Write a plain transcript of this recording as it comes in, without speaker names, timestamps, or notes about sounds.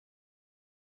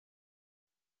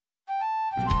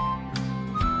It's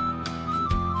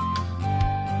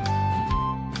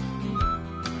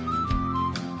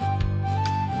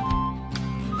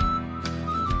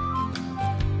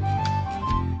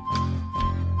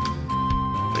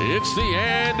the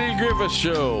Andy Griffith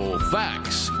Show,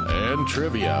 Facts and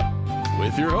Trivia,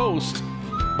 with your host,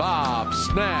 Bob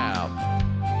Snap.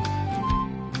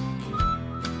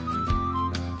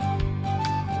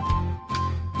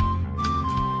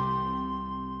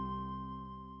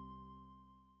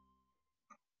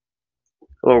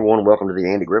 Hello everyone, welcome to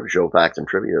the Andy Griffith Show, Facts and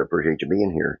Trivia. I appreciate you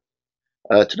being here.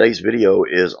 Today's video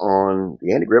is on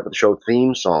the Andy Griffith Show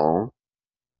theme song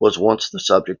was once the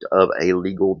subject of a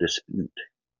legal dispute.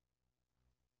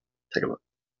 Take a look.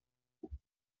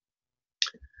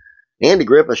 Andy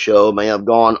Griffith Show may have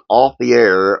gone off the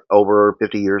air over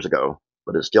 50 years ago,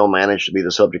 but it still managed to be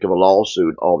the subject of a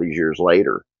lawsuit all these years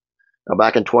later. Now,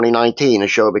 back in 2019, the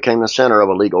show became the center of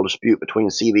a legal dispute between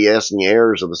CBS and the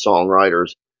heirs of the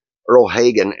songwriters Earl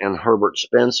Hagen and Herbert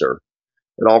Spencer.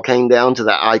 It all came down to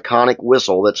the iconic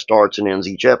whistle that starts and ends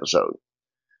each episode.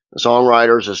 The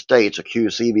songwriters' estates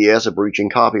accused CBS of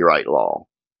breaching copyright law.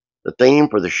 The theme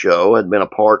for the show had been a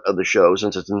part of the show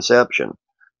since its inception.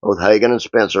 Both Hagen and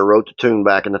Spencer wrote the tune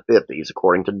back in the 50s,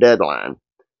 according to Deadline.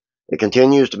 It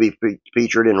continues to be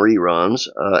featured in reruns,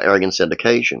 airing in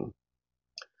syndication.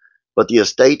 But the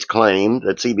estates claimed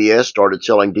that CBS started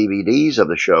selling DVDs of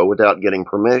the show without getting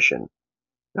permission.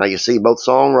 Now, you see, both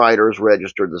songwriters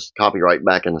registered this copyright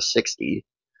back in the 60s,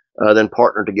 then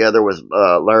partnered together with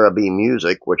Larrabee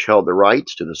Music, which held the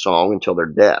rights to the song until their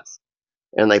death.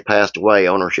 And they passed away.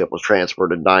 Ownership was transferred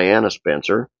to Diana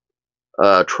Spencer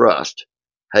Trust,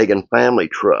 Hagen Family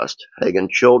Trust, Hagen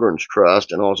Children's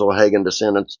Trust, and also Hagen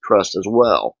Descendants Trust as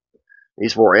well.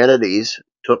 These four entities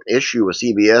took issue with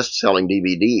CBS selling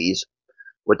DVDs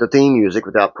with the theme music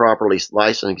without properly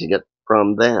licensing it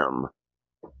from them.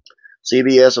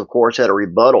 CBS, of course, had a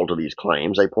rebuttal to these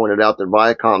claims. They pointed out that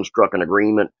Viacom struck an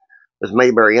agreement with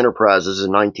Mayberry Enterprises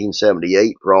in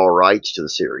 1978 for all rights to the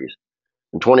series.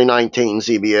 In 2019,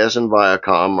 CBS and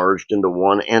Viacom merged into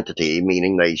one entity,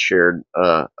 meaning they shared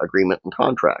agreement and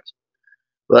contracts.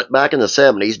 But back in the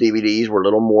 70s, DVDs were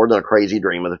little more than a crazy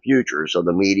dream of the future, so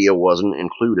the media wasn't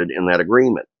included in that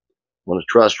agreement. When the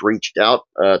trust reached out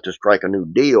to strike a new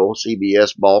deal,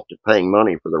 CBS balked at paying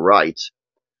money for the rights,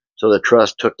 so the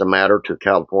trust took the matter to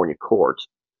California courts.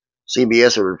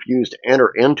 CBS had refused to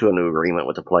enter into a new agreement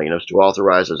with the plaintiffs to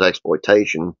authorize its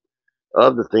exploitation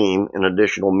of the theme in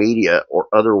additional media or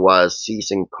otherwise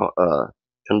ceasing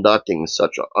conducting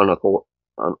such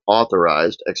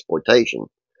unauthorized exploitation,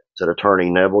 said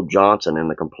attorney Neville Johnson in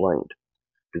the complaint.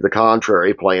 To the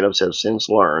contrary, plaintiffs have since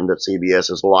learned that CBS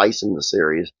has licensed the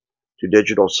series to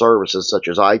digital services such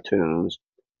as iTunes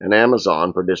and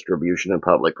Amazon for distribution and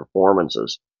public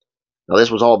performances. Now,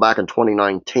 this was all back in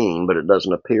 2019, but it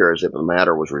doesn't appear as if the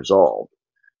matter was resolved,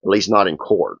 at least not in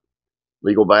court.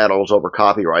 Legal battles over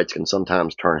copyrights can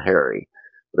sometimes turn hairy,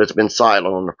 but it's been silent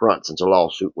on the front since a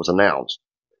lawsuit was announced.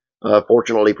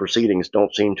 Fortunately, proceedings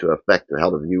don't seem to affect how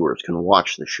the viewers can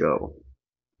watch the show.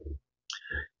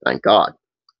 Thank God.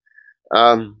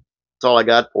 That's all I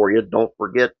got for you. Don't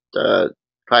forget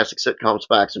classic sitcoms,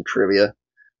 facts, and trivia.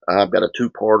 I've got a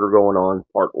two-parter going on,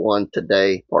 part 1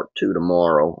 today, part 2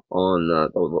 tomorrow, on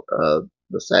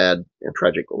the sad and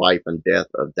tragic life and death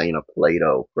of Dana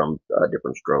Plato from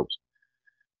Different Strokes.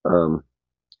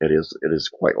 It is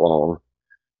quite long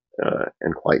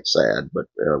and quite sad, but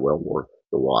well worth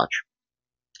the watch.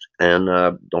 And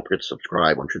don't forget to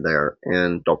subscribe once you're there,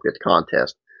 and don't forget the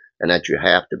contest, and that you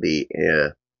have to be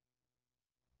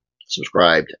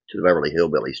subscribed to the Beverly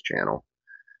Hillbillies channel.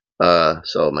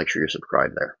 So make sure you're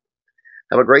subscribed there.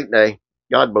 Have a great day.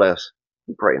 God bless.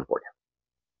 I'm praying for you.